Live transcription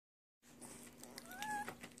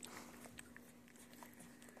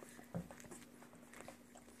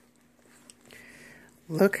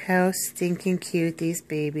Look how stinking cute these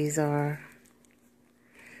babies are.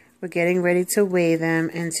 We're getting ready to weigh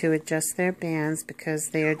them and to adjust their bands because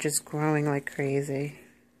they are just growing like crazy.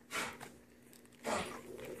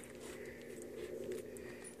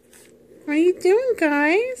 What are you doing,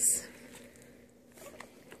 guys?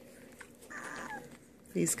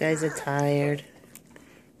 These guys are tired.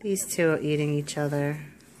 These two are eating each other.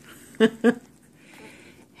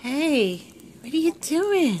 Hey, what are you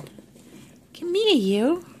doing? Come here,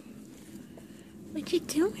 you. What you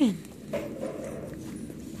doing?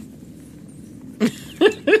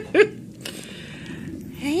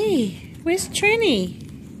 Hey, where's Trini?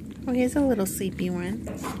 Oh, here's a little sleepy one.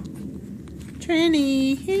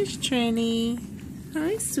 Trini, here's Trini.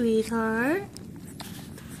 Hi, sweetheart.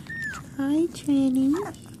 Hi, Trini.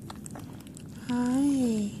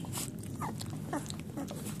 Hi.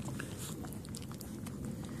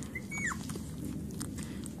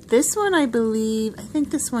 This one, I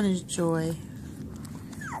think this one is Joy.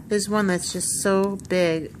 There's one that's just so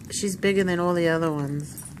big. She's bigger than all the other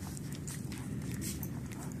ones.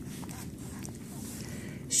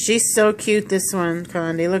 She's so cute, this one,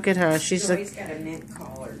 Condi. Look at her. She's like... Joy's got a mint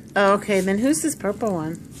collar. Oh, okay. Then who's this purple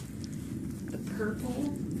one? The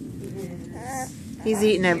purple is... He's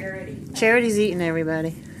eating Charity. Charity's eating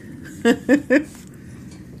everybody.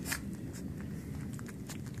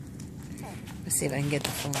 Let's see if I can get the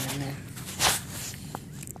phone in there.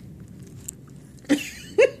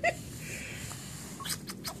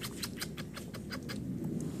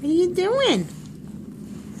 What are you doing?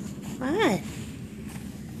 What?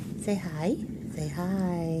 Say hi. Say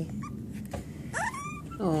hi.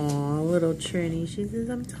 Oh, little Trini. She says,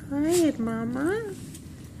 I'm tired, Mama.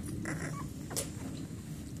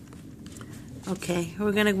 Okay,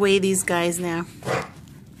 we're going to weigh these guys now.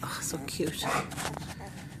 Oh, so cute.